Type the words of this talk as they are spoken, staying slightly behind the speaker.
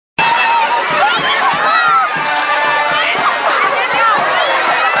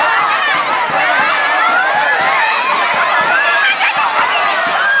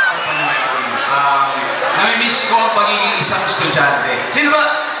estudyante. Sino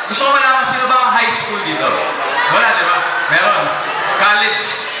ba? Gusto ko malaman sino ba ang high school dito? Wala, di ba? Meron.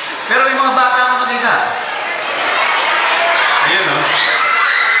 College. Pero may mga bata ako nakita. Ayun, no?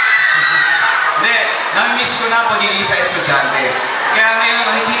 Hindi, nang-miss ko na pagiging sa estudyante. Kaya ngayon,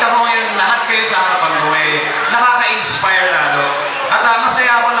 nakikita ko ngayon lahat kayo sa harapan ko nakaka-inspire lalo. At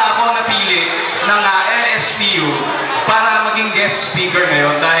masaya ako na ako napili ng LSPU para maging guest speaker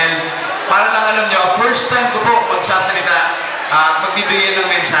ngayon dahil para lang alam nyo, first time ko po magsasalita at magbibigay ng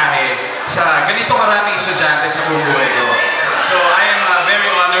mensahe sa ganito karaming estudyante sa buong buhay ko. So I am very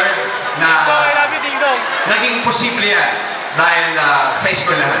honored na naging posible yan dahil sa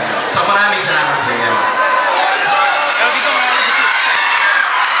eskwelahan nyo. So maraming salamat sa inyo.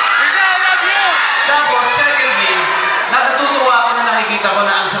 Tapos, secondly, natutuwa ako na nakikita ko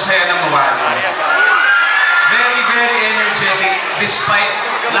na ang sasaya ng mawali. Very, very energetic despite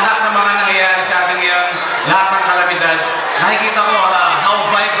lahat ng mga nangyayari sa atin ngayon, lahat ng kalamidad. Nakikita ko how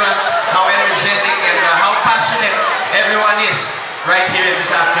vibrant, how energetic, and how passionate everyone is right here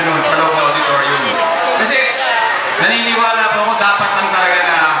this afternoon sa loob ng auditorium. Kasi naniniwala po ako dapat lang talaga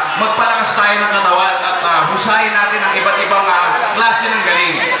na magpalakas tayo ng katawan at husayin natin ang iba't ibang klase ng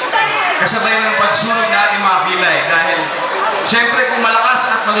galing. Kasabay ng pagsunog na ating mga kilay. Dahil, syempre, kung malakas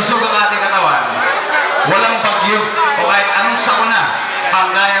at malusog ang ating katawan, walang bagyo o kahit anong sakuna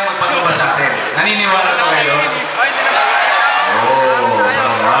ang kayang magpatuba sa atin. Naniniwala ko kayo? Oh,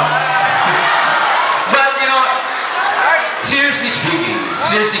 tama. But, you know, seriously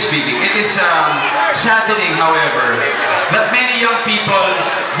speaking, it is saddening, however, that many young people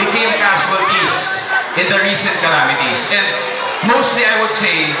became casualties in the recent calamities. And mostly, I would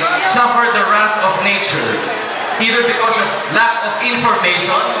say, suffered the wrath of nature, either because of lack of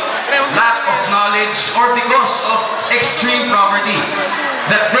information, lack of knowledge, or because of extreme poverty,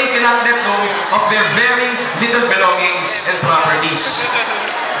 that they cannot let go of their very little belongings and properties.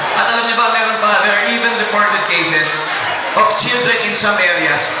 At alam niyo ba, meron pa, there are even reported cases of children in some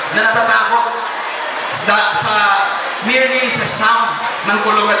areas na natatakot merely sa sound ng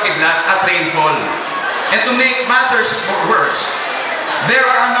kulog at kidlat at rainfall. And to make matters worse, there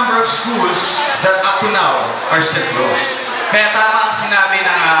are a number of schools that up to now are still closed. Kaya tama ang sinabi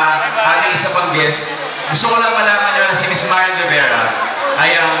ng ating isa pang guest. Gusto ko lang malaman nyo na si Ms. Marian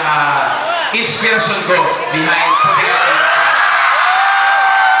ay ang inspiration ko behind putting up this.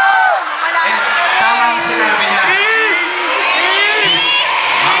 And tama ang sinabi niya.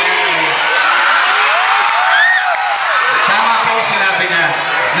 Tama po ang sinabi niya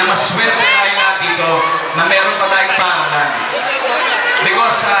na maswerte tayo lahat dito na meron pa tayong paaralan.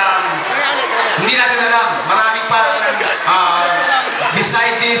 Because hindi natin alam, maraming paaralan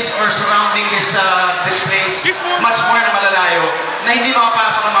beside this or surrounding this place, much more na malalayo, na hindi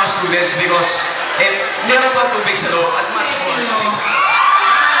makapasok ang mga students because meron pa tubig sa loob as much more.